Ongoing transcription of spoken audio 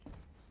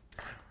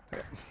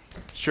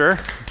Sure.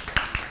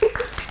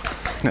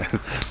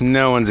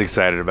 No one's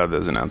excited about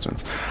those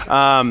announcements.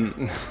 My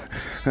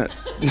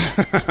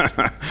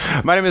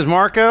name is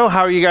Marco. How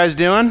are you guys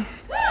doing?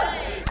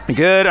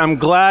 Good. I'm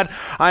glad.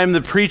 I am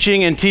the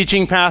preaching and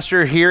teaching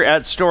pastor here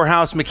at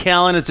Storehouse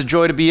McAllen. It's a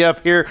joy to be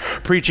up here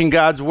preaching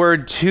God's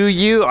word to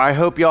you. I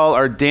hope y'all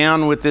are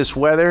down with this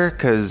weather,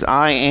 because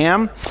I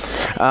am.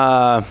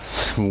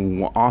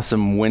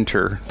 Awesome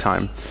winter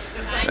time.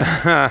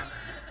 This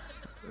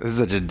is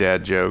such a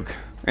dad joke.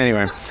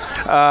 Anyway,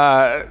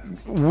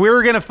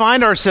 we're going to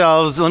find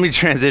ourselves, let me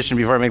transition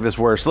before I make this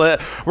worse. We're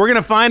going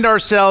to find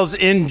ourselves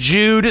in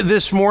Jude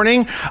this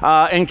morning.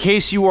 In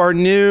case you are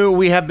new,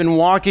 we have been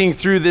walking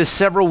through this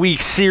several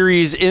week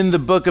series in the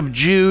book of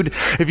Jude.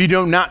 If you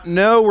do not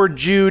know where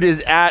Jude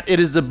is at, it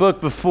is the book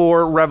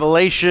before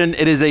Revelation.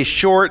 It is a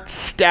short,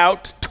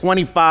 stout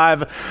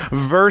 25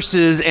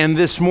 verses, and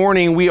this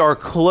morning we are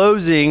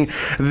closing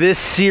this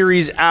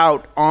series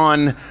out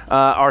on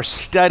our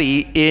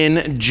study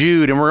in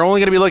Jude, and we're only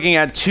going to be looking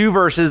at two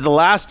verses, the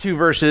last two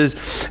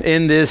verses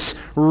in this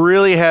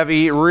really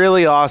heavy,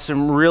 really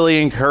awesome,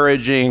 really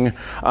encouraging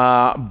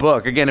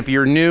book. Again, if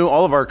you're new,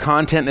 all of our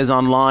content is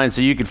online, so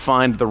you could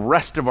find the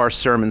rest of our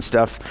sermon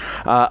stuff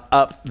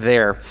up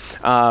there.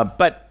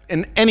 But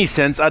in any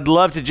sense, I'd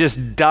love to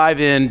just dive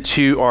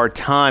into our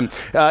time.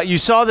 You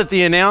saw that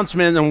the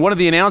announcement, and one of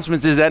the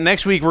announcements is that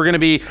next week we're going to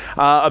be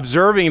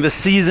observing the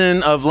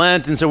season of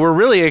Lent, and so we're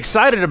really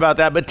excited about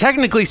that. But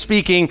technically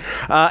speaking,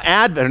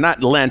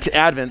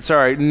 Advent,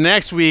 sorry.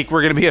 Next week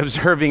we're going to be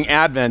observing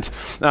Advent.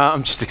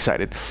 I'm just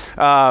excited.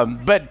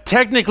 But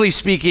technically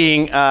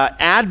speaking,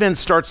 Advent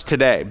starts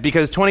today,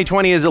 because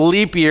 2020 is a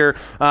leap year.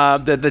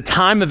 The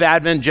time of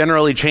Advent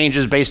generally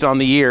changes based on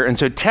the year, and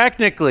so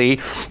technically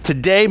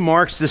today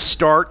marks the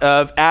start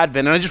of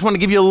Advent. And I just want to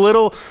give you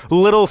a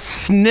little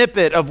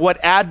snippet of what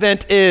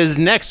Advent is.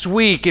 Next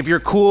week, if you're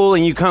cool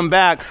and you come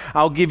back,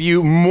 I'll give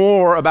you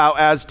more about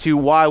as to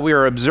why we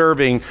are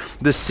observing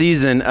the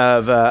season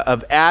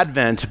of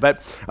Advent.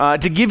 But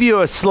to give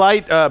you a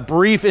slight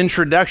brief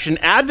introduction,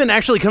 Advent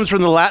actually comes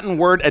from the Latin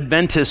word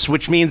adventus,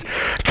 which means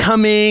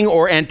coming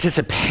or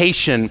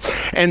anticipation.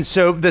 And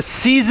so the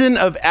season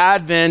of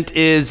Advent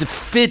is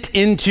fit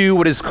into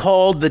what is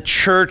called the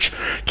church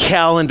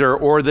calendar,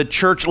 or the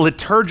church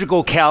liturgical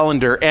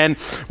calendar. And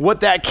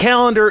what that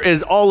calendar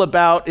is all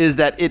about is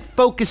that it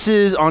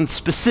focuses on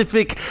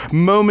specific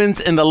moments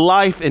in the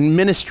life and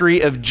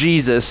ministry of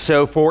Jesus.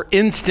 So for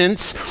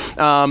instance,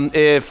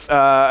 if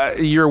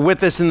you're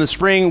with us in the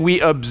spring, we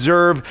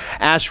observe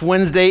Ash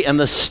Wednesday and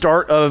the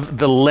start of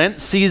the Lent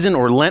season,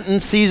 or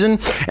Lenten season.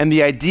 And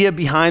the idea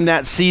behind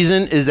that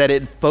season is that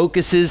it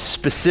focuses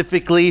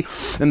specifically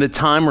in the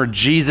time where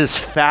Jesus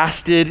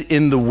fasted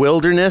in the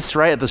wilderness,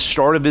 right at the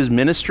start of his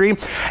ministry.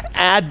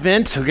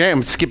 Advent, okay,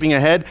 I'm skipping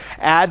ahead.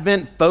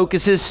 Advent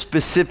focuses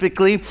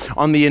specifically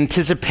on the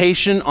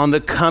anticipation on the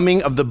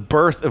coming of the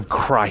birth of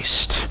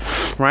Christ,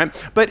 right?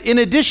 But in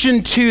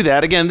addition to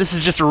that, again, this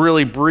is just a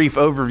really brief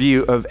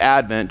overview of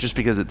Advent, just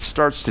because it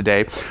starts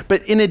today.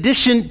 But in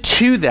addition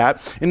to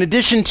that, in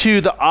addition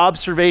to the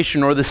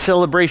observation or the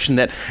celebration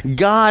that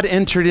God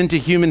entered into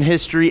human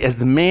history as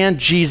the man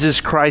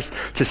Jesus Christ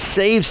to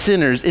save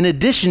sinners, in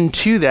addition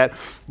to that,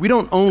 we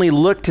don't only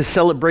look to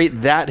celebrate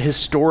that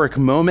historic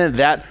moment,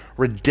 that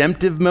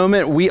redemptive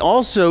moment, we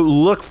also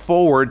look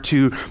forward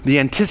to the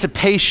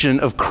anticipation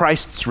of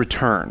Christ's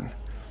return.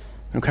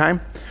 Okay?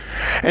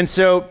 And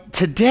so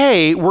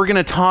today we're going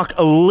to talk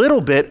a little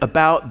bit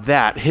about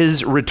that,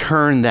 his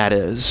return, that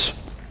is.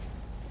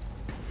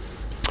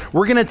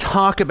 We're going to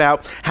talk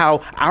about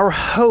how our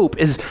hope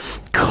is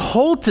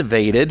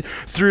cultivated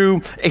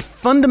through a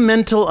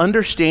fundamental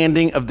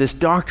understanding of this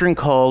doctrine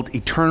called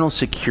eternal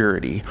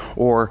security,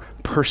 or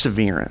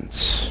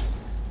perseverance.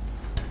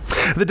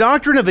 The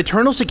doctrine of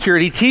eternal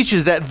security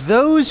teaches that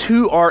those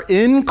who are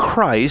in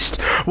Christ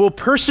will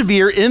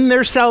persevere in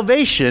their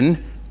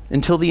salvation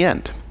until the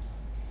end.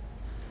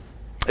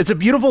 It's a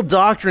beautiful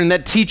doctrine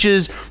that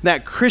teaches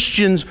that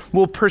Christians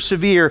will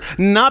persevere,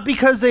 not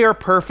because they are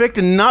perfect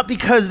and not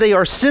because they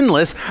are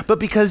sinless, but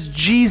because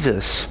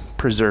Jesus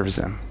preserves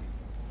them.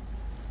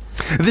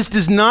 This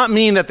does not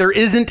mean that there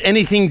isn't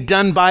anything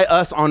done by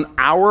us on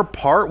our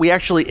part. We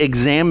actually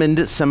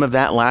examined some of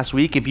that last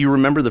week. If you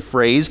remember the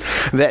phrase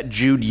that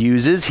Jude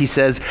uses, he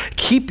says,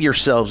 keep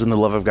yourselves in the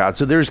love of God.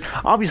 So there's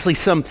obviously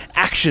some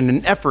action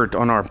and effort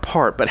on our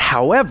part, but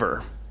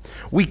however,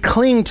 we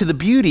cling to the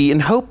beauty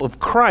and hope of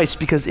Christ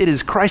because it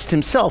is Christ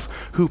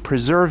himself who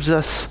preserves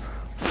us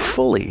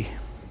fully.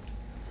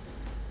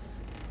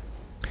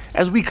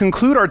 As we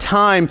conclude our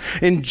time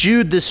in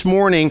Jude this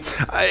morning,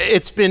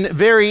 it's been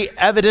very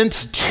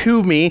evident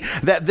to me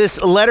that this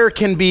letter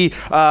can be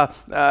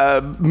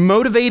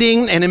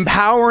motivating and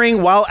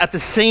empowering while at the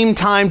same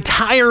time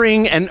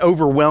tiring and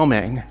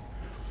overwhelming.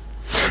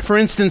 For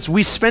instance,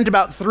 we spent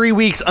about 3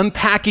 weeks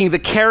unpacking the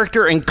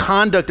character and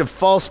conduct of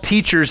false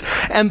teachers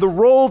and the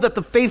role that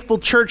the faithful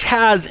church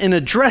has in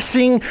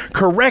addressing,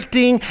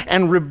 correcting,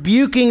 and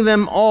rebuking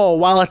them all,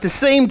 while at the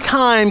same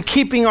time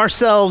keeping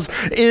ourselves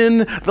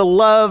in the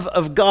love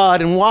of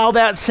God. And while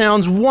that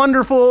sounds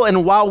wonderful,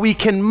 and while we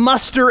can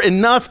muster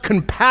enough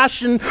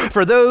compassion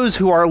for those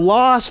who are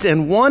lost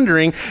and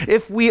wondering,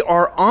 if we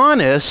are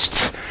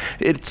honest,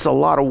 it's a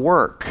lot of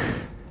work.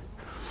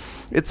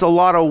 It's a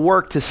lot of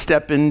work to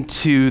step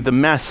into the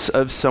mess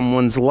of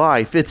someone's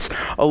life. It's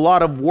a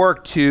lot of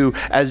work to,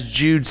 as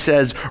Jude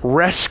says,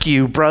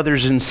 rescue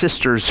brothers and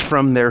sisters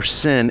from their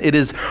sin. It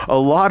is a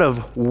lot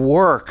of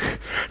work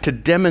to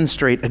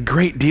demonstrate a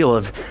great deal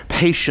of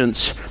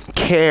patience,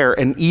 care,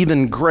 and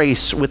even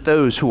grace with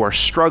those who are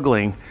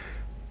struggling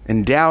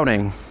and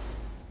doubting.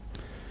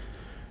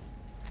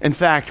 In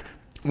fact,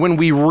 when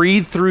we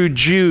read through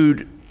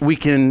Jude, we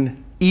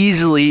can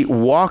easily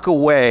walk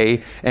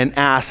away and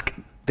ask,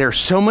 there's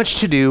so much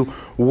to do.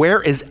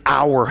 Where is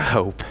our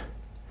hope?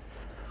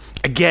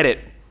 I get it.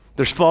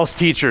 There's false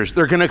teachers.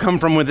 They're going to come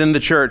from within the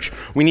church.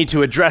 We need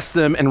to address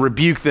them and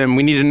rebuke them.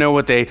 We need to know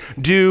what they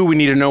do. We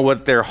need to know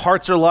what their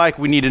hearts are like.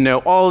 We need to know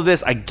all of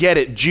this. I get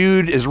it.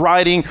 Jude is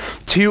writing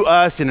to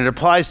us, and it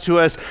applies to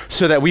us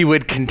so that we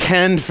would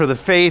contend for the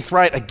faith,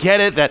 right? I get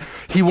it that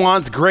he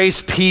wants grace,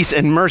 peace,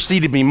 and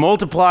mercy to be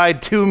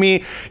multiplied to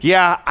me.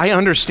 Yeah, I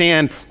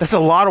understand. That's a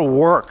lot of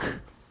work.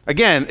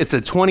 Again, it's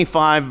a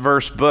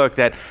 25-verse book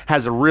that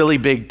has a really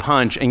big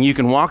punch, and you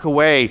can walk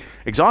away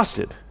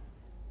exhausted.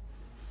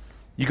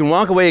 You can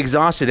walk away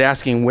exhausted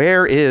asking,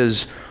 where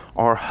is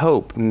our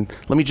hope? And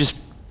let me just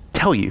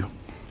tell you,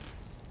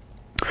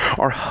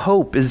 our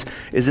hope is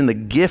in the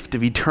gift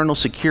of eternal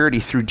security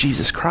through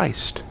Jesus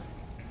Christ.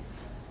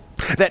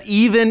 That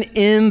even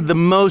in the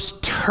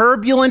most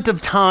turbulent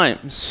of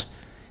times,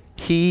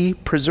 he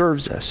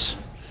preserves us.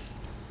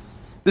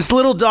 This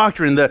little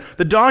doctrine,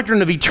 the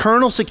doctrine of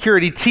eternal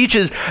security,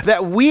 teaches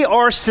that we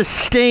are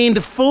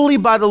sustained fully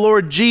by the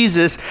Lord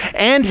Jesus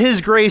and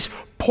his grace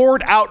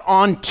poured out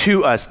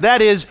onto us.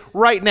 That is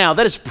right now.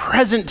 That is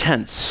present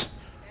tense.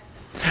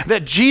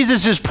 That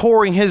Jesus is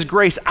pouring his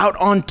grace out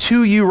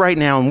onto you right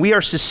now, and we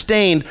are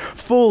sustained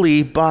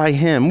fully by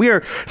him. We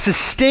are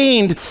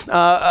sustained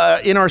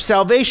in our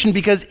salvation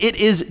because it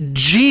is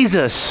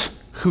Jesus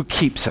who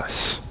keeps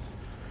us.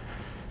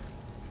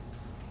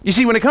 You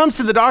see, when it comes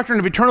to the doctrine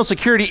of eternal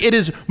security, it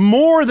is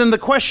more than the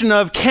question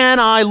of, can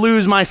I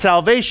lose my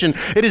salvation?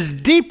 It is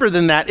deeper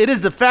than that. It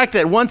is the fact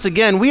that, once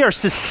again, we are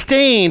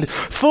sustained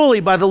fully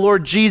by the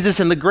Lord Jesus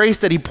and the grace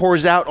that he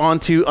pours out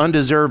onto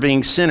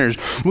undeserving sinners.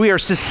 We are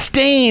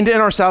sustained in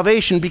our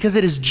salvation because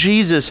it is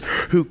Jesus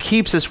who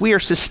keeps us. We are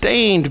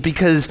sustained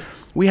because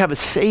we have a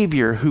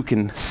Savior who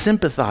can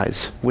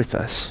sympathize with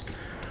us.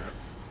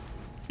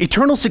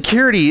 Eternal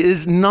security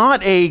is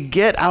not a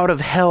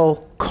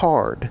get-out-of-hell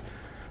card,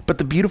 but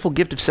the beautiful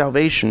gift of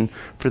salvation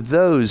for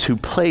those who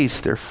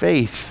place their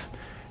faith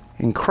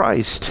in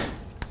Christ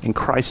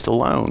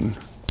alone.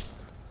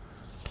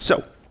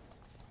 So,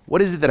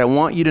 what is it that I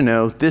want you to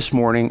know this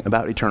morning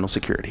about eternal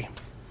security?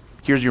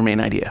 Here's your main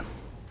idea.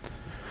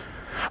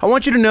 I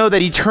want you to know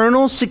that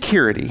eternal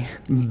security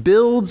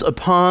builds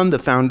upon the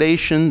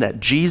foundation that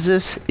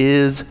Jesus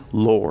is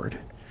Lord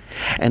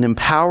and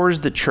empowers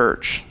the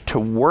church to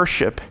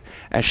worship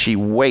as she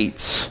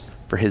waits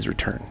for his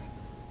return.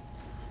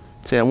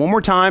 Say that one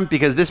more time,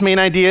 because this main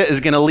idea is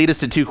going to lead us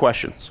to two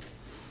questions.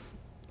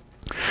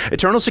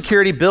 Eternal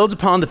security builds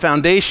upon the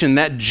foundation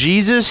that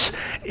Jesus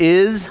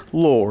is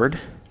Lord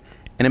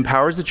and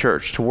empowers the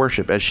church to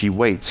worship as she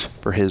waits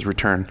for his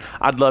return.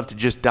 I'd love to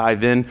just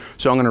dive in,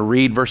 so I'm going to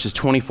read verses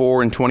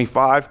 24 and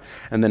 25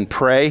 and then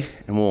pray,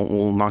 and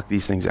we'll knock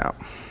these things out.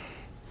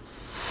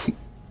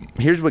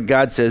 Here's what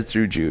God says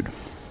through Jude.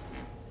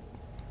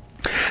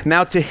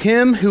 Now to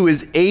him who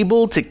is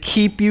able to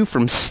keep you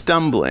from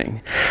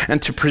stumbling and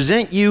to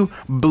present you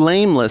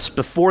blameless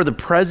before the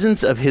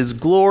presence of his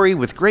glory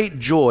with great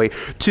joy,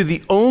 to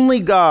the only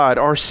God,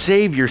 our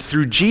Savior,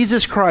 through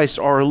Jesus Christ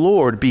our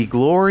Lord, be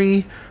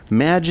glory,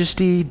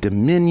 majesty,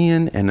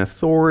 dominion, and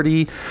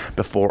authority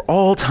before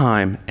all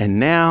time and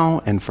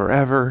now and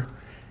forever.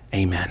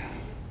 Amen.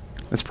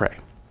 Let's pray.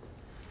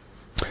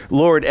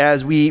 Lord,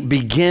 as we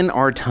begin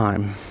our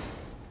time,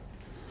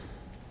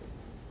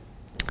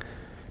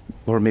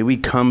 Lord, may we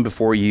come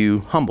before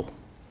you humble.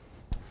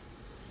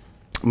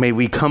 May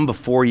we come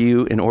before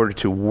you in order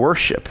to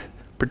worship,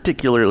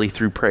 particularly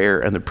through prayer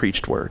and the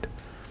preached word.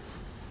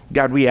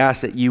 God, we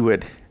ask that you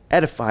would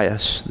edify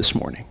us this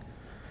morning.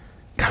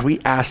 God, we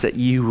ask that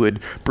you would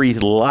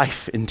breathe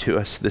life into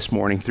us this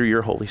morning through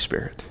your Holy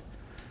Spirit.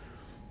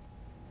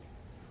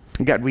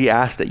 God, we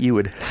ask that you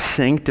would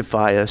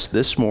sanctify us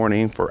this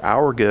morning for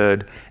our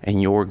good and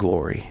your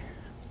glory.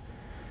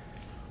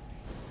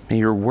 May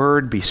your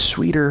word be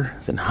sweeter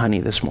than honey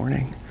this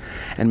morning,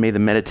 and may the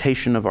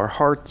meditation of our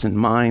hearts and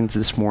minds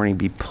this morning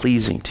be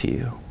pleasing to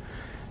you.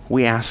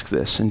 We ask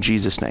this in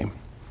Jesus' name.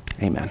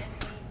 Amen.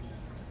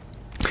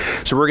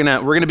 So So we're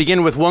gonna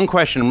begin with one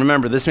question.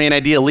 Remember, this main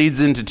idea leads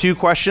into two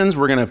questions.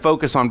 We're gonna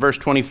focus on verse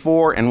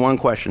 24 and one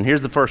question.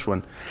 Here's the first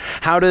one.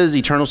 How does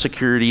eternal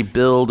security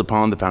build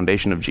upon the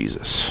foundation of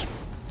Jesus?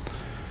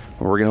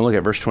 Well, we're gonna look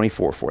at verse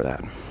 24 for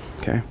that,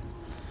 okay?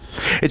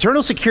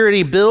 Eternal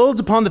security builds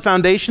upon the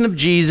foundation of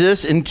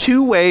Jesus in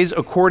two ways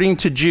according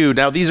to Jude.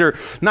 Now, these are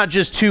not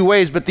just two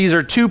ways, but these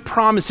are two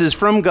promises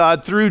from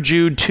God through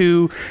Jude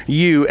to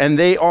you. And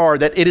they are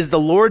that it is the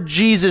Lord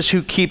Jesus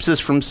who keeps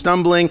us from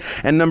stumbling.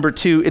 And number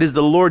two, it is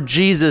the Lord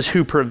Jesus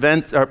who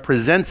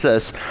presents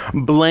us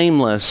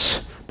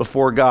blameless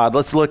before God.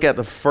 Let's look at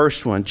the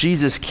first one.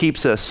 Jesus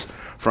keeps us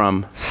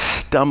from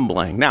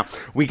stumbling. Now,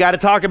 we got to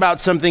talk about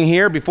something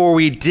here before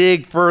we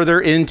dig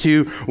further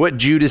into what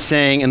Jude is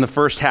saying in the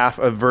first half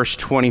of verse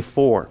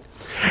 24.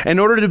 In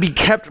order to be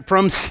kept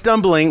from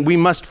stumbling, we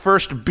must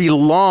first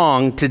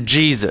belong to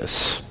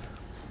Jesus.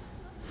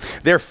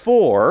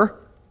 Therefore,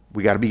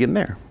 we got to begin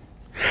there.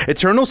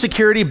 Eternal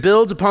security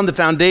builds upon the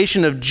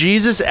foundation of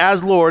Jesus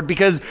as Lord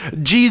because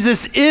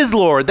Jesus is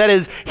Lord. That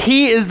is,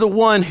 he is the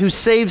one who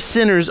saves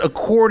sinners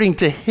according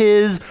to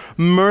his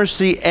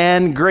mercy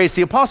and grace.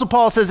 The Apostle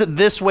Paul says it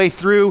this way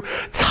through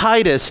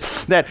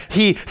Titus, that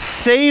he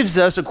saves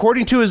us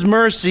according to his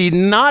mercy,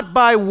 not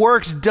by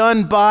works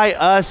done by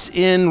us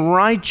in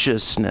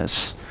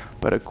righteousness,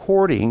 but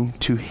according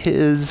to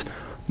his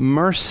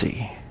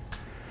mercy.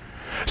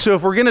 So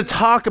if we're going to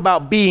talk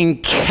about being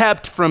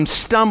kept from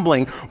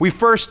stumbling, we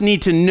first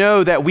need to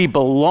know that we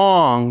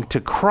belong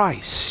to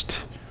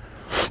Christ.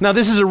 Now,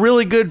 this is a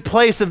really good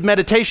place of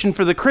meditation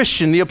for the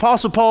Christian. The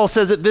Apostle Paul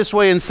says it this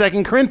way in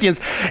 2 Corinthians,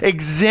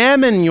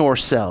 examine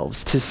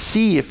yourselves to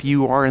see if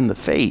you are in the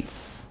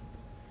faith.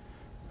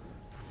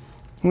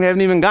 We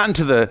haven't even gotten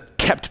to the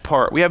kept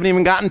part. We haven't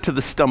even gotten to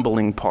the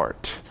stumbling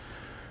part.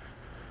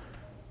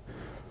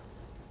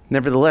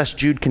 Nevertheless,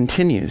 Jude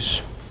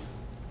continues.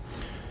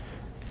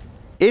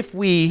 If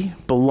we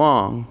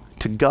belong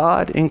to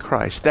God in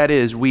Christ, that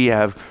is, we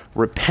have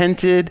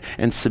repented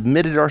and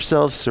submitted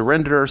ourselves,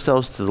 surrendered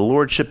ourselves to the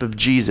lordship of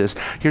Jesus,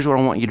 here's what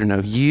I want you to know.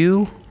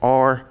 You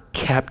are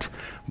kept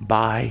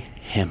by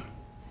him.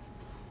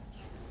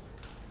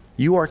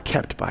 You are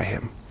kept by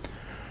him.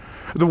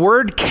 The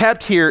word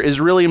kept here is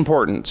really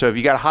important. So if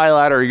you got a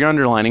highlighter or you're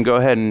underlining, go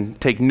ahead and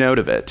take note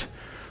of it.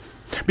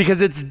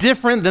 Because it's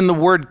different than the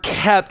word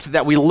kept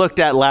that we looked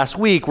at last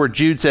week where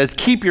Jude says,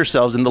 keep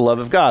yourselves in the love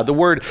of God. The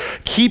word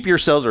keep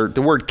yourselves, or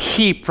the word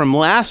keep from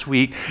last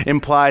week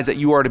implies that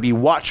you are to be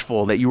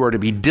watchful, that you are to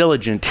be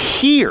diligent.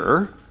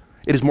 Here,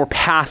 it is more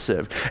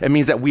passive. It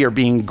means that we are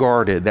being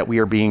guarded, that we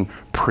are being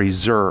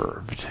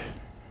preserved.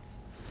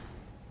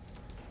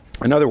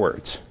 In other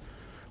words,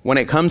 when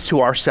it comes to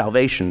our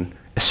salvation,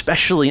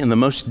 especially in the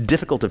most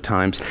difficult of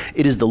times,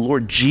 it is the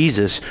Lord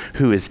Jesus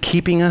who is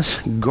keeping us,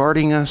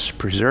 guarding us,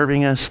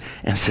 preserving us,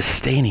 and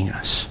sustaining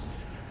us.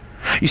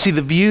 You see,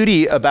 the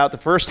beauty about the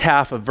first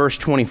half of verse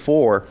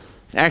 24,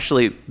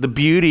 actually, the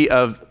beauty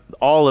of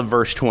all of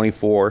verse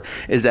 24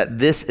 is that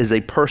this is a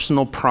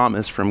personal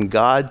promise from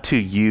God to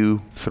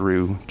you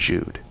through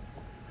Jude.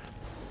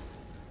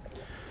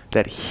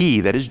 That he,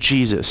 that is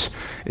Jesus,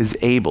 is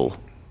able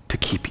to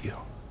keep you.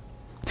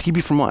 To keep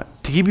you from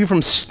what? To keep you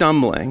from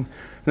stumbling.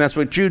 And that's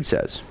what Jude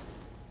says.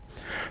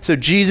 So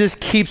Jesus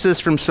keeps us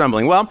from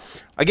stumbling. Well,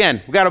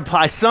 again, we got to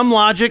apply some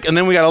logic and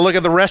then we got to look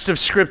at the rest of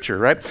Scripture,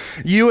 right?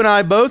 You and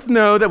I both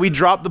know that we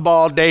drop the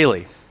ball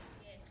daily.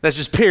 That's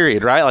just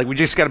period, right? Like we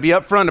just got to be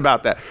upfront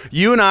about that.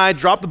 You and I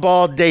drop the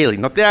ball daily.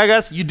 No te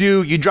hagas,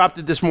 you dropped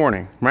it this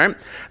morning, right?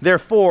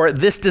 Therefore,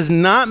 this does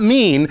not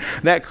mean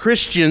that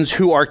Christians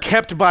who are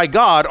kept by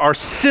God are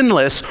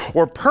sinless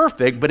or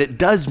perfect, but it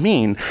does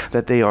mean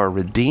that they are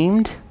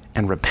redeemed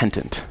and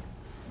repentant.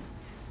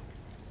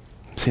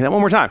 Say that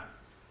one more time,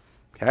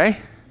 okay?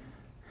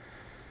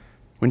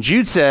 When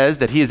Jude says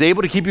that he is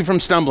able to keep you from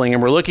stumbling,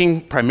 and we're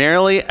looking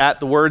primarily at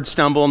the word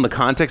stumble in the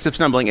context of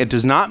stumbling, it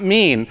does not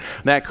mean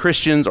that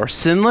Christians are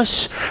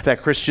sinless,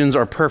 that Christians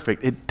are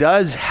perfect. It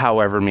does,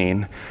 however,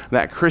 mean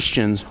that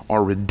Christians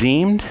are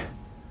redeemed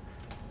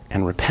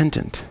and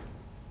repentant.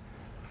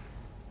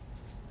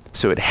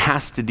 So it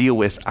has to deal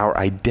with our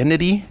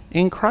identity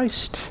in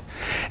Christ,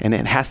 and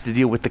it has to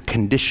deal with the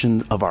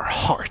condition of our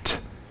heart.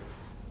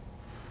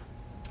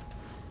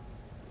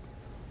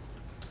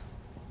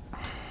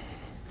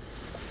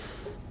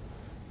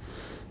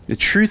 The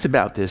truth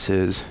about this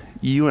is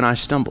you and I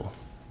stumble.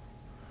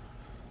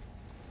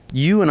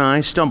 You and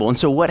I stumble. And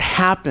so what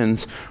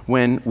happens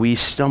when we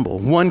stumble?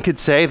 One could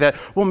say that,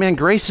 well, man,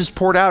 grace is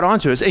poured out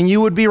onto us. And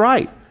you would be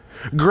right.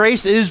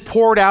 Grace is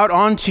poured out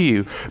onto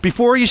you.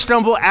 Before you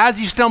stumble,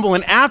 as you stumble,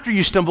 and after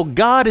you stumble,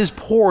 God is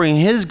pouring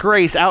his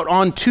grace out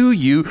onto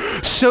you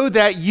so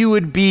that you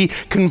would be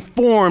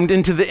conformed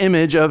into the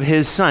image of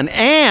his Son.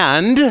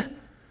 And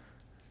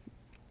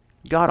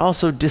God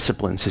also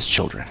disciplines his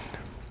children.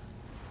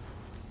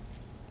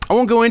 I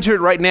won't go into it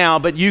right now,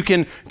 but you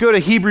can go to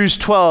Hebrews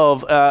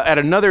 12 at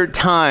another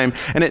time,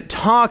 and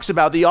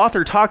the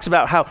author talks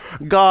about how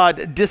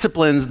God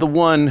disciplines the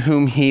one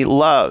whom he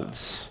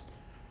loves.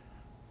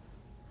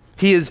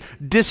 He is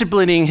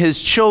disciplining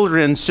his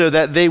children so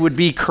that they would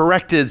be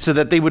corrected, so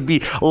that they would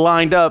be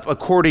lined up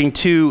according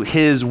to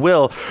his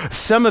will.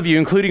 Some of you,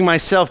 including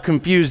myself,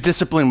 confuse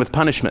discipline with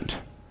punishment.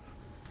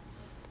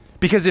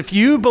 Because if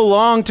you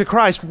belong to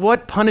Christ,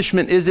 what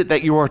punishment is it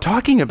that you are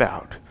talking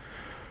about?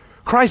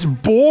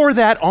 Christ bore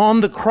that on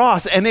the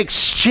cross and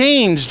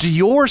exchanged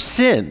your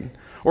sin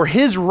or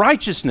his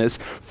righteousness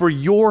for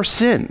your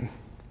sin.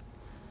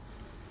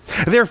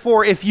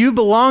 Therefore, if you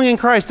belong in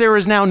Christ, there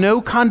is now no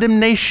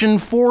condemnation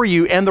for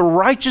you, and the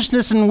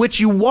righteousness in which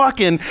you walk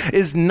in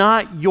is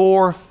not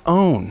your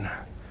own.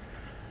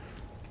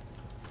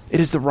 It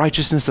is the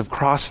righteousness of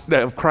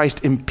Christ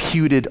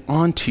imputed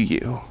onto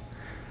you.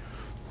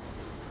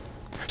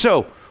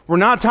 So, we're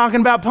not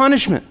talking about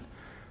punishment,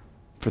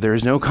 for there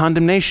is no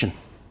condemnation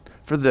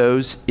for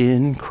those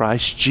in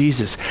Christ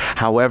Jesus.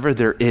 However,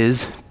 there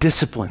is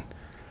discipline.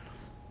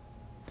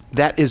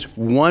 That is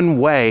one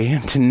way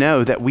to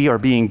know that we are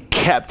being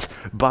kept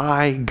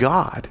by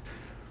God,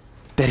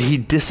 that he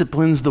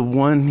disciplines the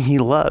one he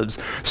loves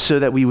so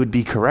that we would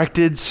be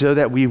corrected, so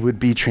that we would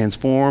be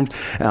transformed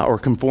or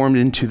conformed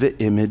into the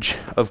image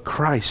of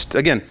Christ.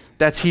 Again,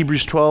 that's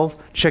Hebrews 12.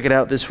 Check it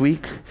out this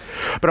week.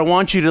 But I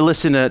want you to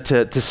listen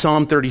to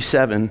Psalm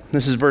 37.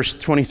 This is verse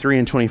 23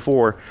 and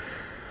 24.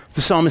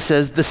 The psalmist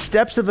says, "The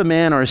steps of a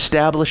man are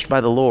established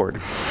by the Lord.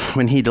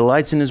 When he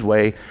delights in his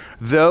way,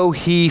 though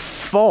he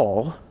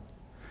fall,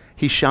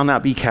 he shall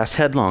not be cast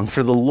headlong,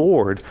 for the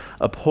Lord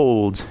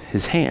upholds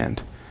his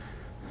hand."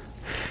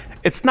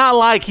 It's not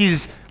like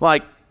it's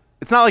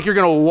not like you're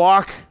going to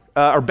walk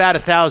or bat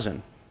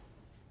 1,000.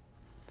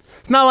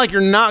 It's not like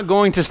you're not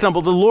going to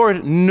stumble. The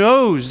Lord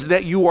knows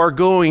that you are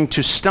going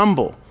to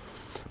stumble.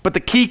 But the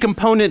key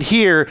component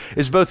here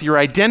is both your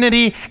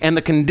identity and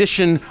the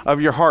condition of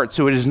your heart.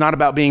 So it is not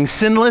about being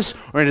sinless,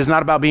 or it is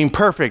not about being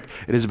perfect.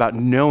 It is about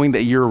knowing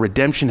that your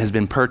redemption has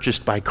been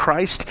purchased by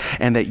Christ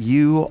and that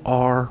you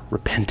are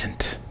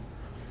repentant.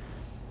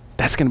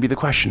 That's going to be the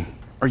question.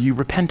 Are you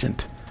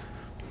repentant?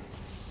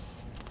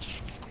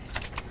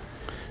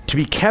 To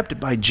be kept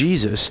by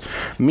Jesus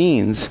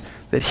means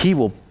that he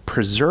will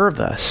preserve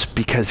us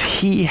because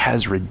he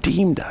has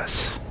redeemed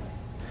us.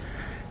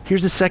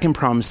 Here's the second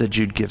promise that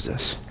Jude gives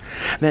us,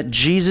 that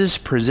Jesus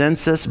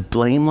presents us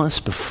blameless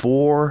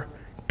before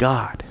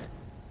God.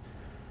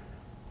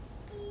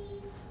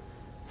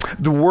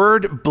 The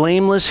word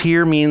blameless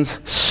here means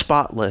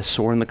spotless,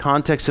 or in the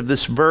context of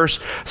this verse,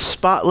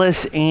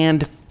 spotless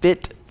and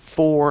fit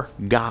for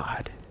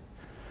God.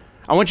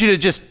 I want you to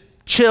just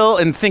chill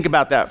and think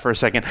about that for a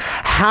second.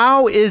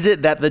 How is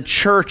it that the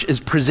church is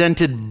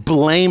presented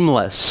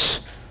blameless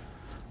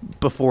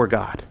before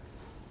God?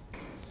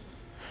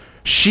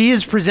 She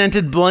is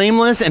presented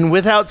blameless and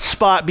without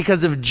spot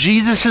because of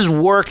Jesus'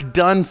 work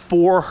done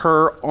for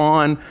her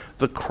on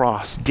the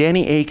cross.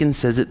 Danny Akin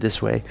says it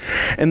this way: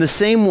 "In the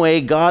same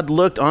way, God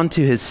looked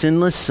onto his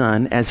sinless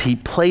son as he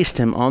placed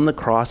him on the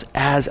cross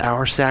as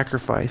our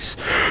sacrifice.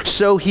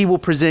 So he will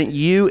present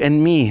you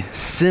and me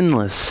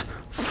sinless,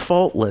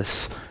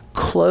 faultless,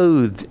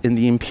 clothed in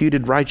the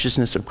imputed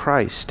righteousness of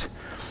Christ."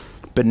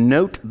 But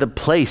note the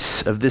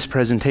place of this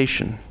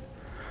presentation: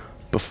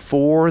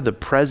 before the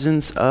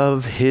presence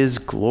of his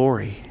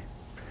glory.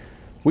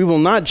 We will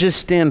not just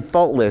stand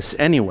faultless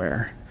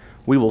anywhere.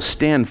 We will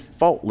stand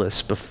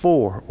faultless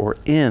before or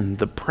in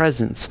the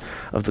presence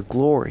of the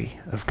glory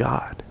of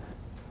God.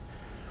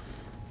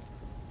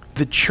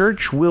 The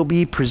church will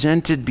be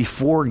presented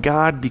before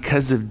God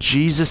because of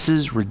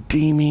Jesus'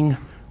 redeeming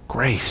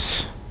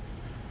grace.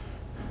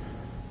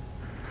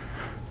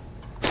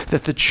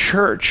 That the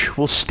church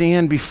will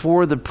stand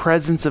before the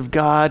presence of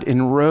God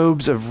in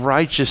robes of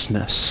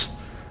righteousness.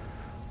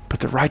 But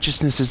the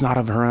righteousness is not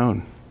of her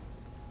own.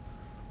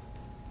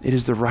 It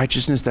is the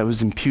righteousness that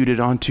was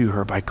imputed onto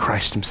her by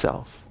Christ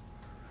himself.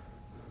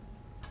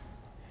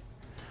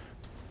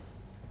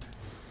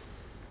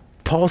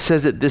 Paul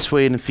says it this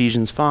way in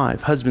Ephesians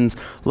 5. "Husbands,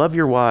 love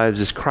your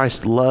wives as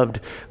Christ loved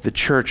the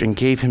church and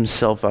gave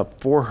himself up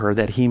for her,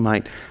 that he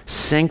might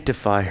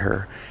sanctify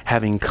her,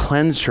 having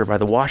cleansed her by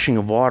the washing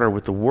of water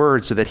with the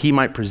word, so that he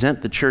might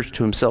present the church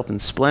to himself in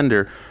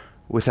splendor,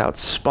 without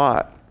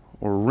spot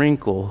or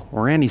wrinkle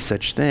or any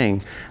such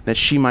thing, that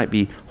she might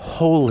be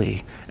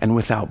holy and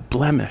without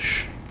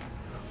blemish."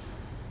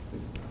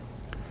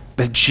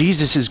 That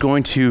Jesus is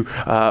going to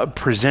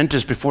present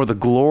us before the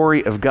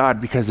glory of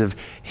God because of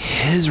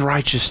his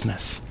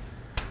righteousness,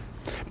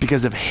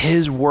 because of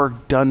his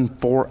work done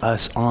for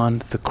us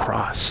on the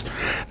cross,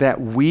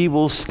 that we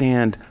will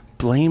stand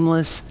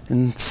blameless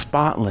and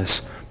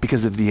spotless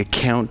because of the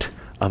account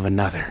of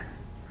another.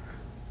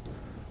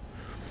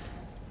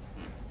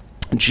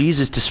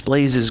 Jesus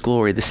displays his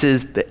glory. This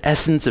is the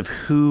essence of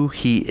who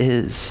he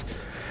is.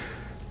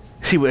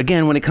 See,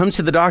 again, when it comes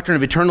to the doctrine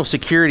of eternal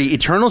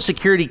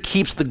security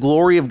keeps the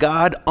glory of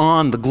God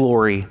on the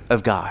glory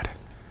of God.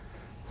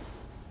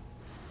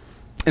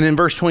 And in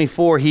verse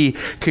 24, he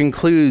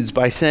concludes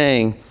by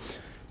saying,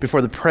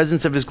 before the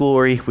presence of his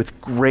glory with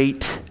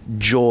great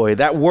joy.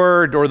 That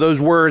word, or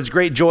those words,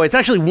 great joy, it's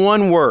actually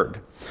one word.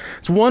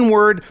 It's one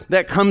word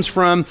that comes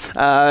from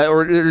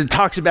or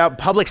talks about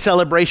public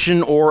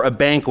celebration or a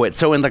banquet.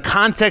 So in the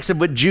context of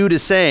what Jude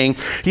is saying,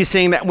 he's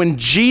saying that when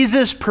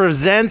Jesus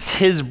presents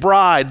his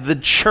bride, the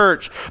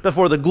church,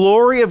 before the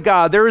glory of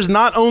God, there is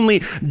not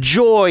only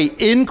joy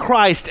in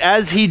Christ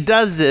as he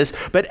does this,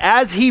 but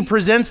as he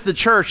presents the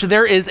church,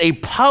 there is a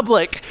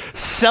public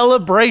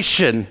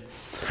celebration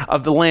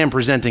of the Lamb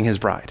presenting his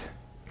bride.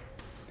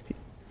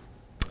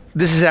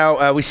 This is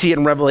how we see it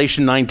in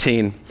Revelation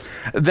 19.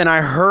 Then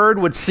I heard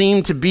what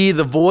seemed to be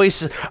the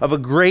voice of a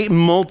great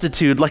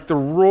multitude, like the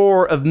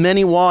roar of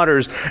many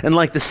waters, and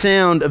like the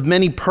sound of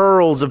many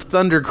pearls of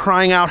thunder,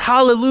 crying out,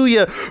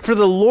 "Hallelujah! For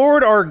the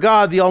Lord our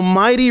God, the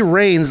Almighty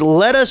reigns.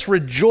 Let us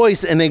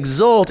rejoice and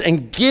exult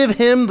and give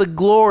him the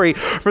glory.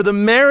 For the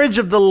marriage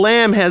of the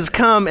Lamb has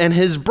come, and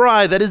his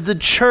bride, that is the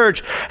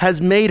church,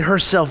 has made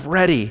herself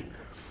ready.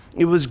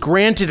 It was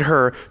granted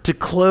her to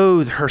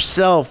clothe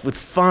herself with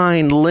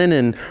fine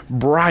linen,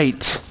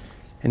 bright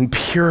and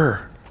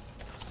pure."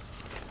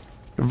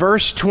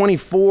 Verse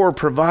 24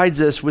 provides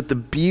us with the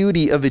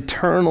beauty of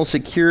eternal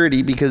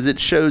security because it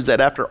shows that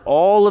after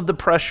all of the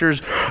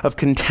pressures of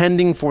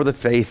contending for the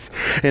faith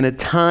in a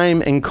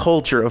time and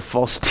culture of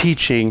false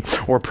teaching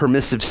or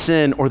permissive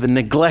sin or the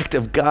neglect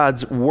of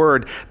God's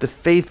word, the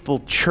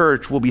faithful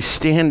church will be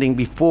standing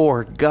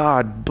before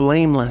God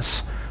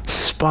blameless,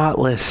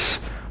 spotless,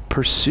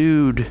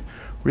 pursued,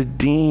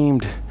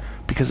 redeemed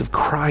because of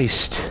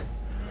Christ.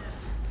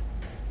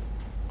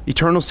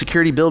 Eternal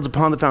security builds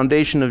upon the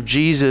foundation of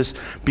Jesus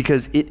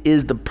because it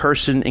is the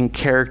person and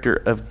character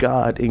of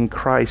God in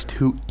Christ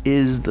who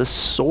is the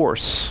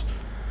source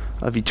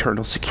of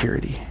eternal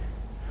security.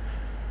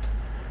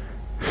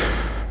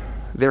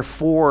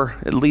 Therefore,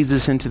 it leads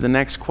us into the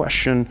next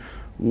question: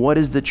 what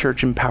is the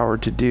church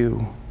empowered to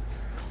do?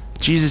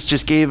 Jesus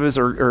just gave us,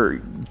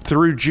 or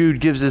through Jude,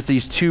 gives us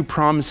these two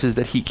promises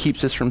that he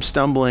keeps us from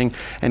stumbling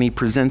and he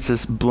presents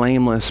us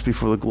blameless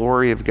before the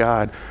glory of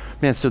God.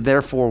 Man, so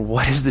therefore,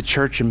 what is the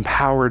church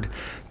empowered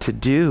to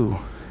do?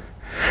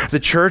 The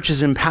church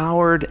is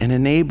empowered and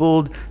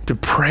enabled to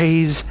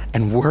praise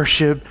and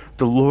worship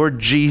the Lord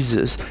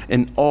Jesus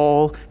in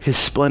all his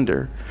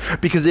splendor,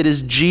 because it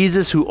is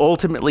Jesus who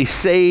ultimately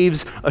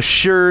saves,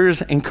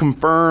 assures, and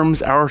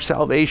confirms our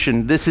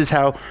salvation. This is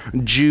how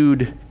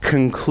Jude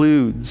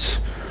concludes.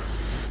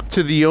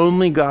 To the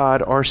only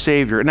God, our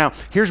Savior. Now,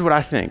 here's what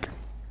I think.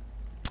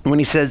 When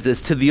he says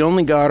this, to the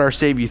only God, our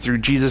Savior, through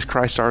Jesus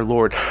Christ our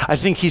Lord, I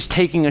think he's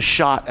taking a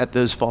shot at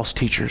those false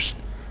teachers.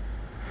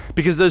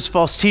 Because those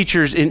false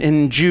teachers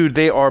in Jude,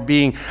 they are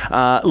being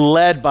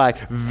led by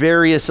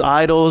various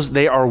idols.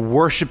 They are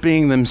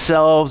worshiping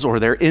themselves or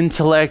their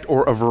intellect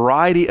or a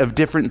variety of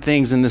different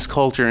things in this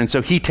culture. And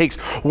so he takes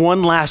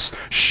one last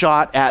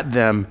shot at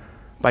them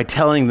by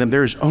telling them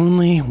there's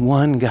only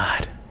one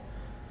God.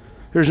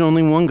 There's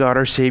only one God,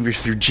 our Savior,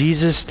 through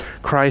Jesus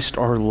Christ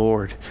our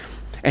Lord.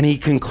 And he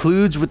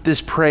concludes with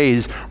this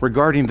praise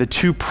regarding the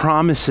two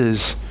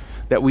promises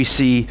that we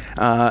see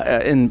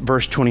in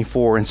verse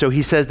 24. And so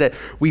he says that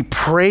we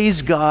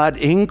praise God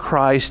in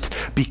Christ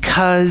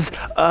because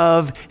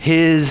of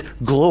his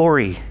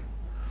glory.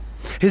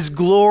 His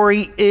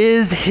glory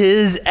is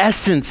his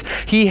essence.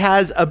 He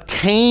has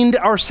obtained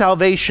our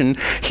salvation.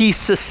 He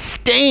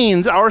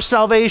sustains our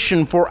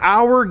salvation for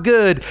our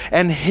good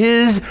and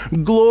his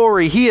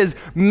glory. He has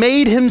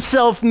made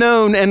himself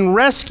known and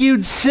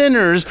rescued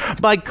sinners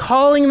by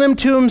calling them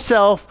to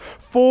himself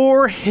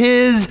for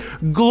his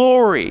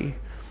glory.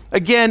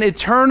 Again,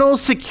 eternal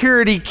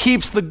security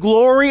keeps the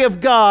glory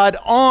of God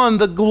on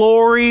the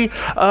glory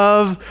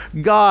of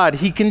God.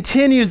 He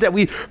continues that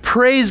we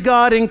praise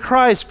God in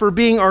Christ for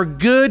being our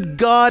good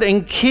God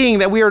and King,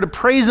 that we are to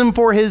praise him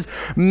for his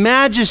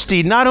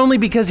majesty, not only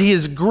because he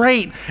is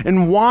great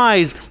and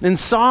wise and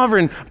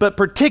sovereign, but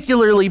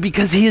particularly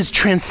because he is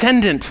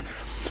transcendent.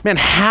 Man,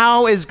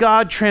 how is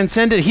God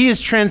transcendent? He is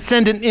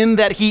transcendent in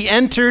that he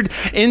entered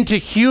into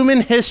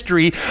human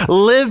history,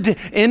 lived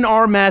in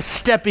our mess,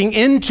 stepping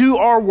into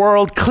our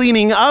world,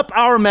 cleaning up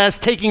our mess,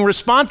 taking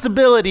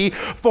responsibility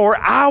for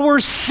our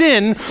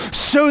sin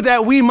so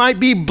that we might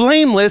be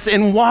blameless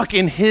and walk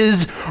in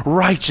his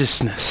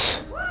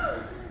righteousness.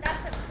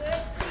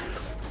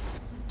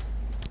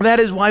 That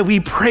is why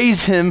we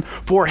praise him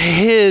for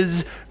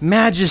his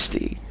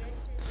majesty.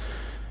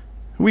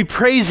 We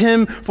praise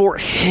him for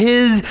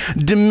his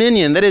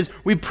dominion. That is,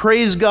 we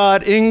praise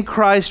God in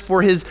Christ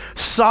for his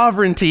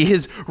sovereignty,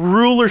 his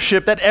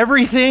rulership, that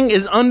everything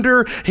is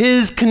under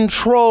his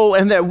control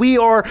and that we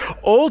are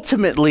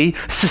ultimately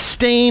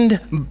sustained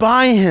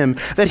by him,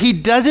 that he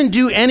doesn't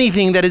do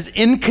anything that is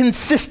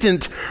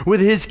inconsistent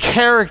with his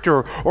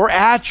character or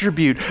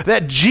attribute,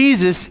 that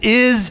Jesus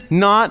is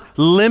not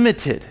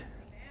limited.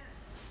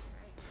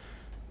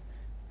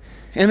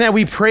 And that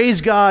we praise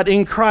God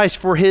in Christ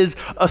for his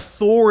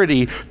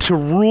authority to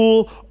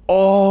rule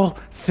all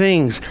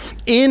things.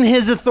 In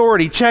his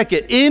authority, check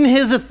it, in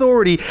his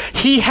authority,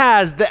 he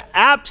has the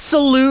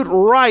absolute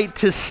right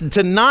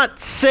to not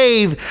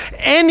save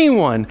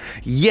anyone,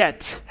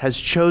 yet has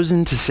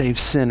chosen to save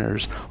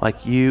sinners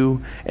like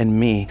you and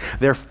me.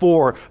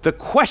 Therefore, the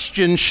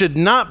question should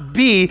not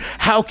be,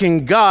 how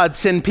can God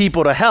send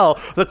people to hell?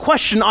 The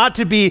question ought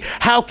to be,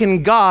 how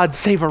can God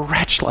save a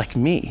wretch like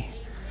me?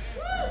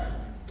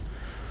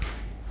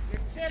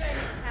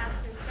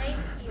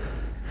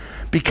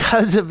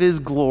 Because of his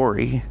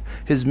glory,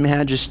 his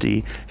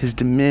majesty, his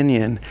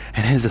dominion,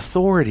 and his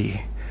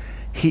authority,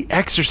 he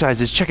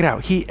exercises, check it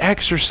out, he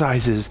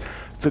exercises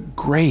the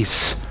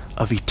grace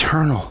of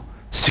eternal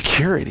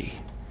security.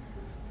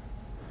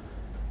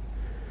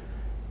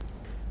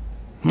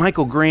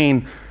 Michael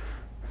Green,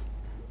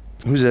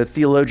 who's a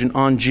theologian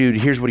on Jude,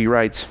 here's what he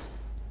writes.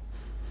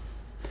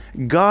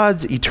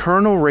 God's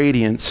eternal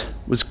radiance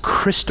was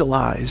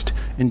crystallized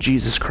in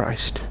Jesus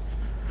Christ.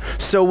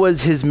 So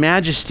was his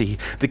majesty,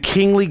 the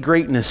kingly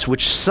greatness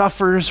which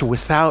suffers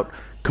without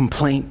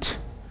complaint.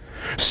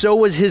 So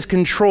was his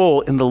control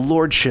in the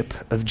lordship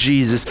of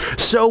Jesus.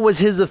 So was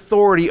his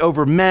authority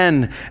over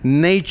men,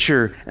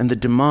 nature, and the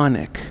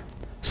demonic.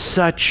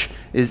 Such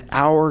is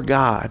our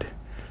God.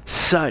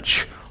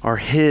 Such are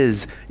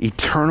his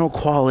eternal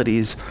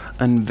qualities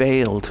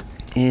unveiled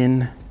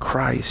in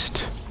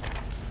Christ.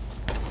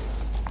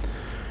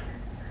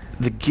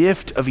 The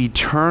gift of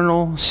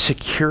eternal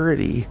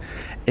security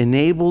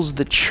enables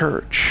the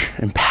church,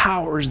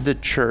 empowers the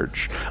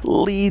church,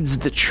 leads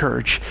the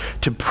church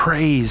to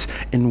praise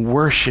and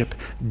worship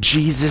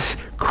Jesus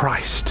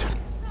Christ.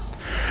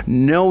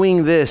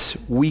 Knowing this,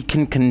 we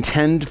can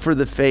contend for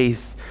the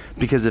faith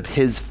because of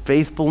his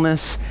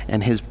faithfulness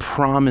and his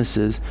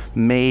promises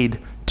made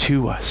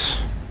to us.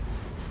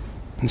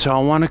 And so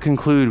I want to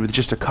conclude with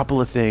just a couple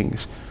of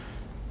things.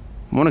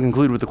 I want to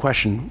conclude with the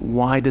question,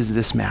 why does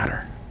this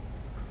matter?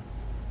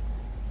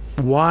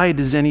 Why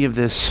does any of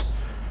this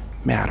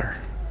matter?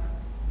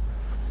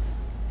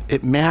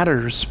 It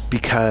matters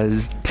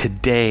because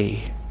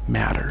today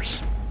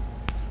matters.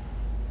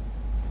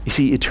 You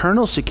see,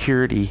 eternal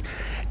security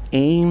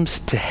aims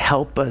to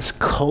help us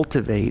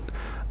cultivate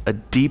a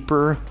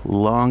deeper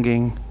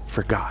longing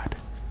for God.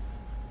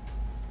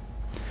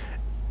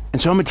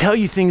 And so I'm going to tell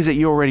you things that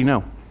you already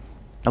know.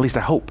 At least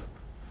I hope.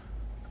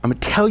 I'm going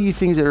to tell you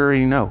things that I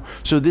already know.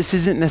 So this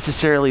isn't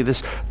necessarily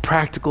this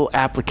practical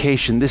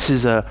application. This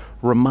is a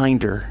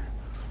reminder.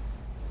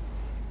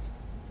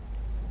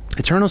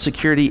 Eternal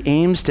security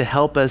aims to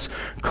help us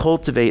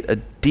cultivate a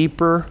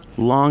deeper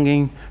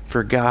longing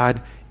for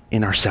God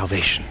in our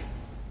salvation.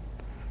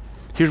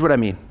 Here's what I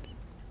mean.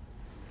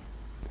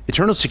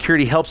 Eternal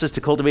security helps us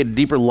to cultivate a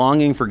deeper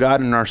longing for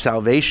God in our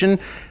salvation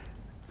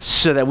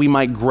so that we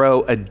might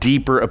grow a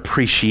deeper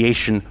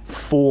appreciation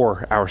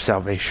for our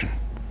salvation.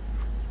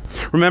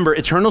 Remember,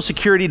 eternal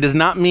security does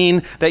not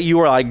mean that you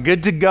are like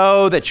good to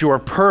go, that you are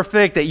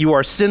perfect, that you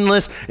are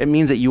sinless. It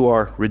means that you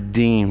are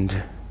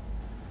redeemed.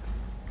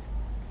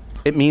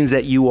 It means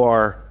that you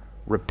are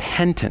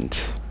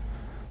repentant.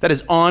 That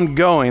is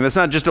ongoing. That's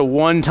not just a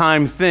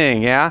one-time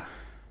thing, yeah?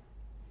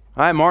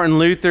 All right, Martin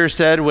Luther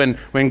said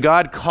when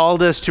God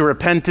called us to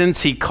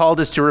repentance, he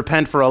called us to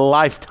repent for a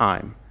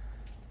lifetime.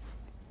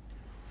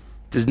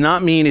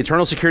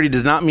 Eternal security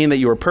does not mean that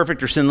you are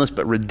perfect or sinless,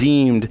 but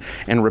redeemed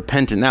and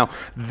repentant. Now,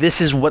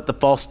 this is what the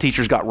false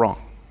teachers got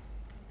wrong.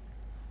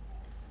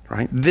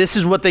 Right? This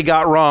is what they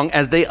got wrong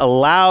as they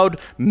allowed,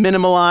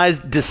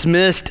 minimalized,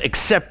 dismissed,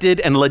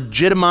 accepted, and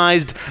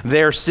legitimized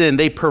their sin.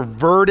 They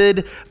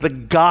perverted the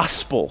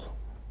gospel.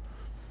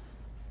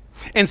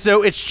 And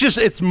so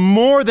it's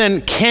more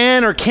than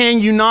can or can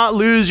you not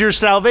lose your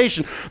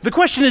salvation. The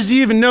question is, do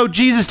you even know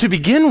Jesus to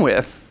begin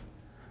with?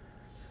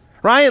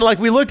 Right? Like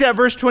we looked at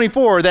verse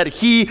 24, that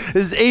he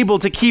is able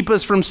to keep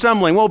us from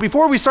stumbling. Well,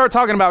 before we start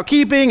talking about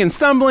keeping and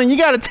stumbling, you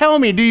got to tell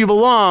me, do you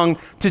belong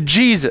to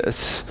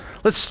Jesus?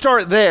 Let's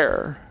start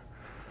there.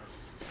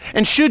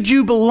 And should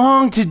you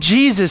belong to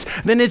Jesus,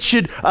 then it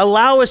should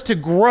allow us to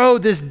grow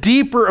this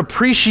deeper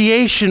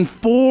appreciation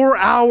for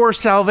our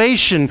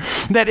salvation.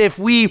 That if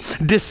we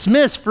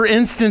dismiss, for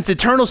instance,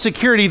 eternal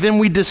security, then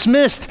we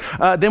dismiss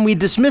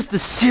the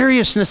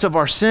seriousness of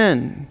our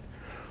sin.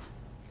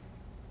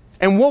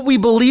 And what we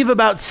believe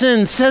about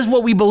sin says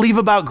what we believe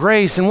about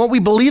grace, and what we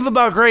believe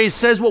about grace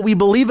says what we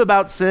believe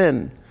about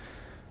sin.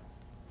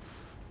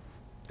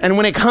 And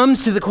when it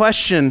comes to the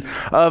question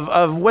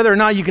of whether or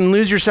not you can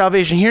lose your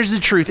salvation, here's the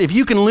truth. If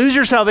you can lose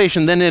your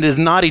salvation, then it is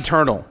not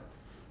eternal.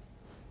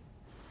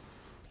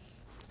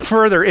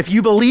 Further, if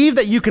you believe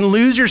that you can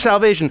lose your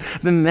salvation,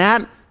 then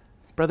that,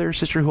 brother or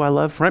sister who I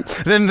love, right?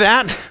 Then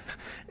that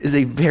is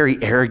a very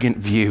arrogant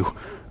view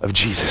of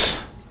Jesus.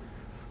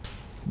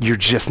 You're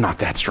just not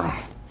that strong.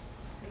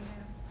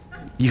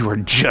 You are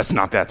just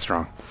not that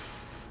strong.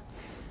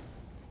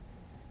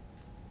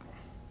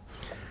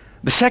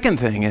 The second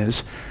thing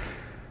is,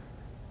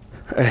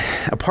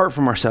 apart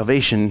from our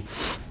salvation,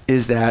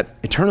 is that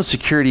eternal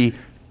security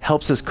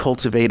helps us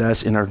cultivate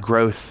us in our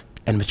growth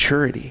and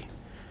maturity.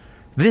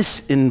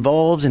 This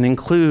involves and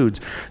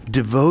includes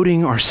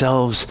devoting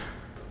ourselves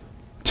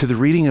to the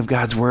reading of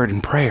God's word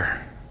and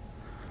prayer.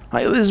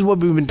 This is what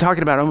we've been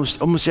talking about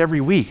almost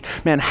every week.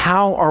 Man,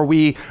 how are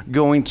we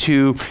going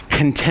to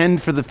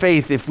contend for the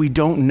faith if we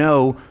don't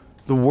know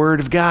the word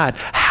of God?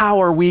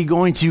 How are we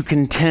going to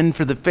contend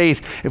for the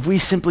faith if we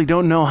simply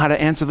don't know how to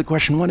answer the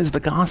question, what is the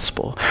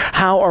gospel?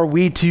 How are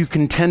we to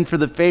contend for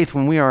the faith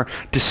when we are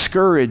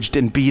discouraged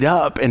and beat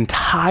up and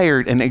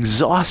tired and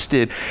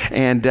exhausted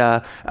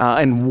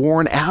and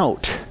worn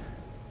out?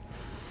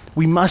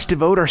 We must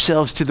devote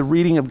ourselves to the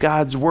reading of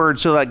God's word.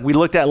 So like we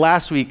looked at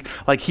last week,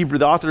 like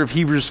the author of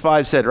Hebrews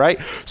 5 said, right?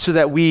 So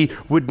that we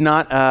would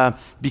not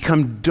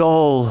become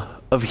dull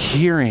of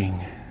hearing.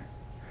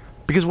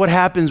 Because what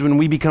happens when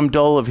we become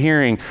dull of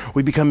hearing?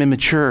 We become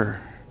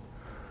immature.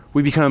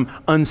 We become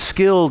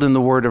unskilled in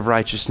the word of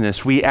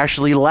righteousness. We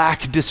actually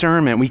lack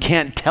discernment. We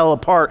can't tell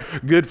apart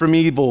good from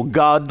evil,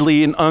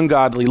 godly and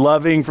ungodly,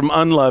 loving from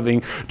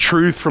unloving,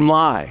 truth from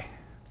lie.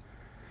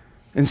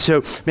 And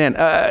so, man,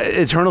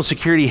 eternal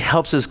security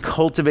helps us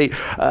cultivate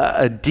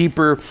a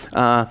deeper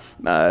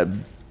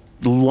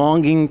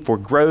longing for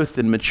growth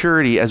and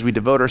maturity as we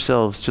devote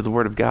ourselves to the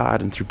Word of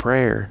God and through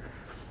prayer.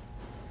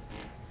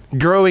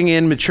 Growing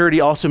in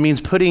maturity also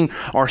means putting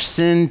our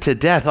sin to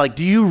death. Like,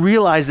 do you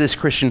realize this,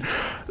 Christian?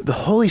 The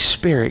Holy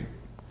Spirit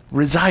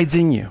resides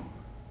in you.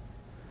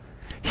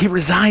 He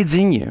resides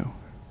in you.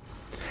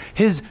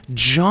 His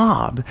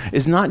job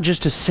is not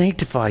just to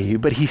sanctify you,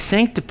 but he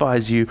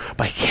sanctifies you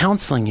by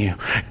counseling you,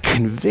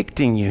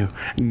 convicting you,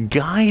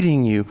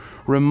 guiding you,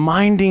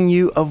 reminding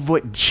you of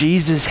what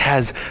Jesus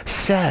has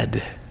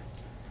said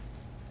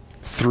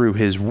through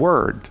his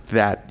word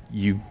that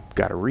you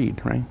got to read,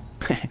 right?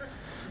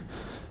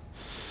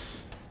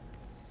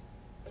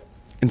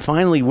 And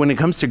finally, when it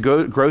comes to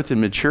growth and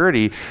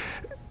maturity,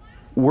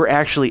 we're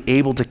actually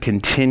able to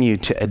continue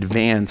to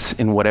advance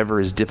in whatever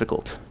is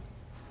difficult.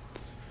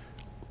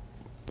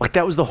 Like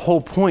that was the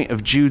whole point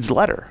of Jude's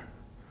letter,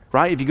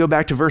 right? If you go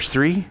back to verse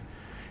 3, he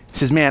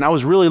says, man, I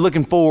was really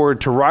looking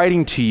forward to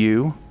writing to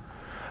you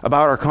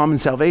about our common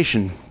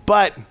salvation,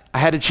 but I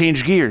had to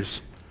change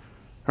gears,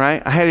 right?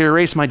 I had to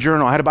erase my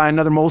journal. I had to buy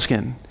another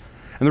moleskin.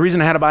 And the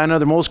reason I had to buy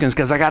another moleskin is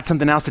because I got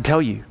something else to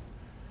tell you.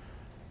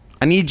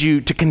 I need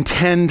you to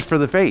contend for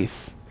the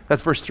faith.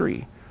 That's verse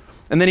 3.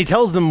 And then he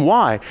tells them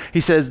why. He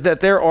says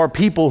that there are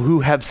people who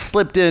have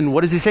slipped in,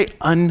 what does he say?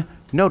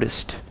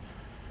 Unnoticed.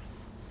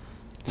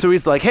 So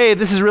he's like, hey,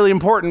 this is really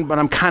important, but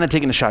I'm kind of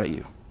taking a shot at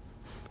you.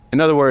 In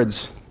other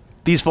words,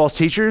 these false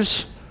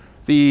teachers,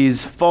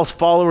 these false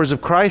followers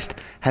of Christ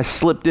has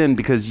slipped in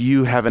because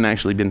you haven't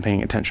actually been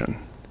paying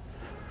attention,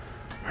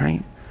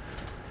 right?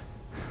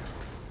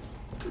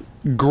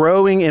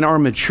 Growing in our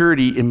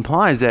maturity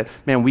implies that,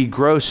 man, we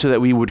grow so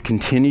that we would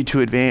continue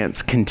to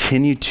advance,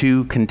 continue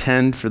to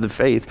contend for the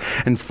faith.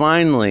 And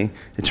finally,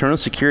 eternal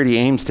security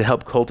aims to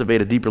help cultivate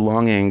a deeper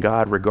longing in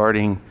God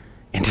regarding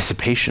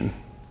anticipation.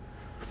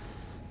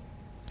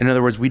 In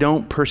other words, we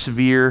don't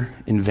persevere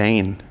in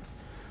vain.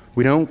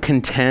 We don't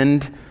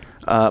contend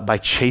by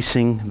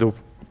chasing the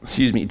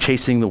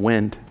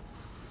wind.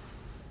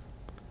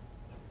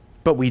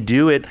 But we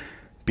do it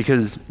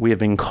because we have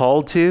been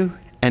called to,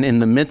 and in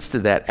the midst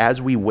of that,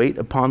 as we wait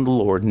upon the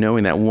Lord,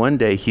 knowing that one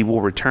day he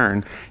will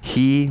return,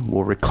 he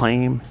will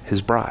reclaim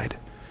his bride.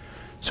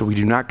 So we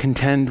do not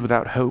contend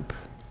without hope.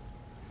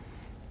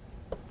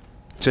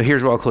 So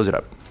here's where I'll close it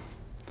up.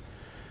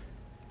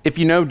 If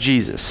you know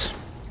Jesus,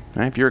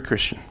 right, if you're a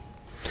Christian,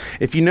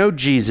 if you know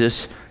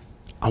Jesus,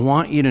 I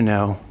want you to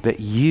know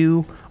that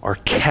you are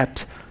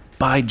kept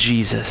by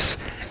Jesus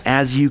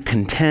as you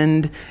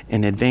contend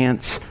and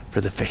advance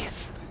for the faith.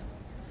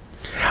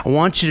 I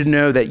want you to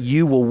know that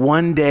you will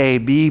one day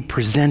be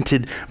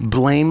presented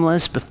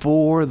blameless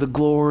before the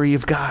glory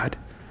of God.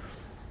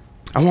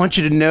 I want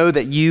you to know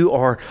that you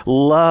are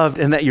loved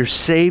and that your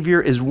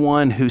Savior is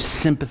one who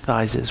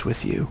sympathizes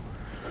with you.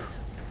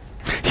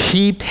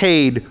 He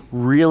paid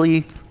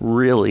really,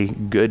 really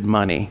good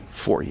money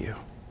for you,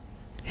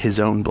 his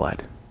own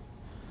blood.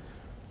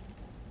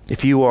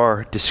 If you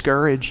are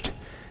discouraged,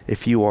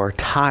 if you are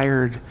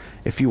tired,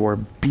 if you are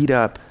beat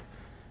up,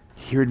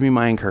 here would be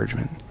my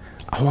encouragement.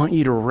 I want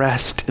you to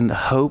rest in the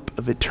hope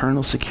of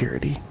eternal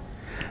security,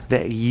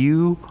 that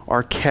you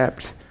are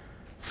kept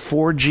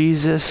for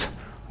Jesus,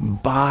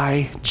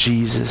 by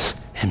Jesus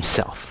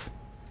himself.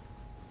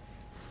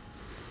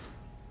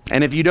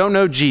 And if you don't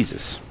know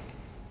Jesus,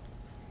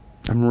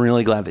 I'm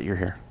really glad that you're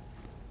here.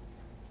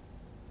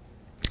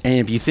 And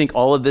if you think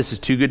all of this is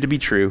too good to be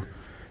true,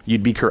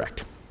 you'd be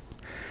correct.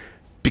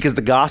 Because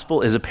the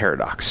gospel is a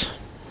paradox.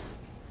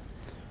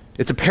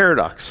 It's a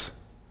paradox.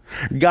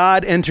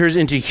 God enters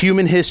into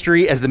human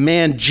history as the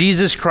man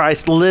Jesus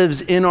Christ lives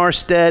in our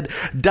stead,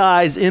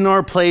 dies in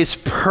our place,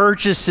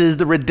 purchases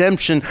the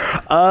redemption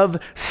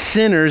of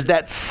sinners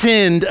that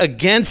sinned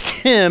against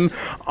him,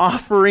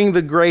 offering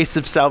the grace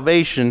of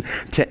salvation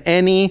to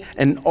any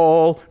and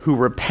all who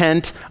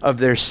repent of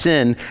their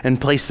sin and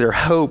place their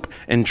hope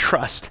and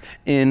trust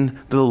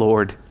in the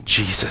Lord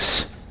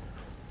Jesus.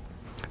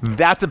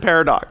 That's a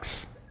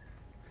paradox.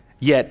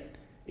 Yet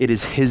it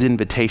is his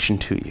invitation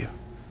to you.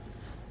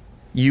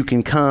 You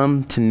can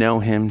come to know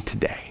him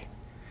today.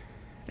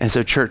 And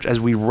so, church,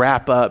 as we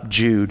wrap up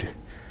Jude,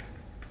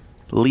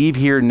 leave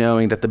here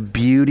knowing that the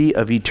beauty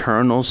of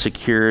eternal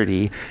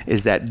security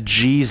is that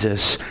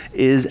Jesus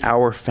is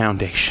our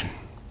foundation.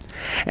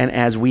 And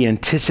as we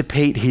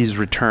anticipate his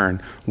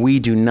return, we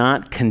do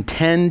not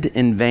contend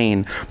in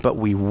vain, but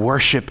we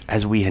worship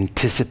as we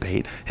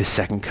anticipate his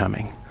second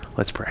coming.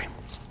 Let's pray.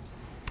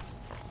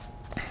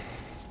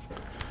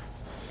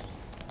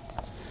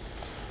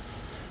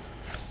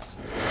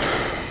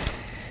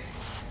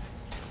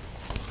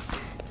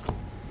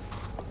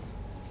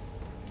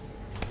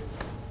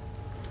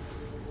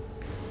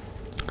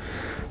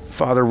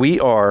 Father, we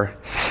are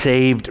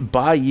saved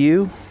by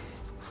you,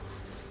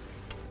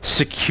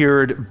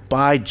 secured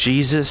by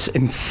Jesus,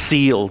 and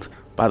sealed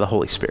by the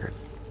Holy Spirit.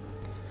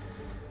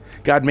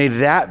 God, may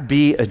that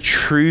be a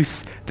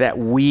truth that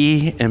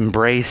we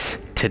embrace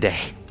today.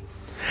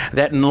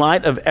 That in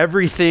light of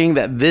everything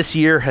that this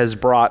year has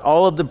brought,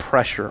 all of the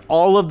pressure,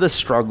 all of the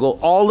struggle,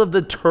 all of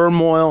the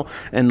turmoil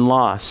and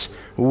loss,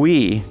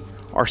 we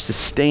are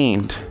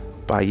sustained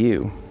by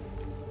you.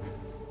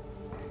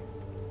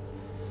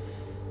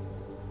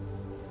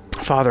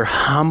 Father,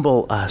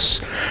 humble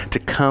us to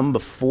come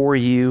before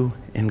you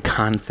in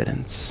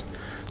confidence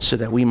so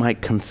that we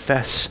might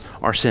confess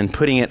our sin,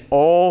 putting it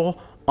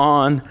all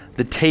on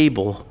the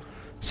table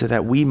so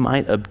that we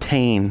might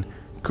obtain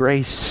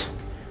grace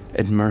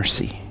and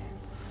mercy,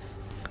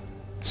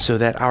 so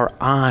that our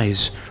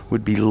eyes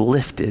would be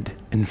lifted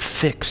and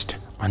fixed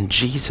on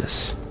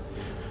Jesus,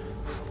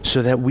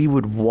 so that we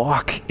would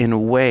walk in a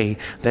way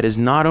that is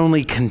not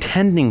only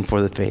contending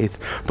for the faith,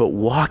 but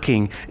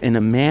walking in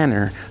a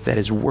manner that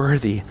is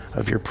worthy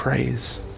of your praise.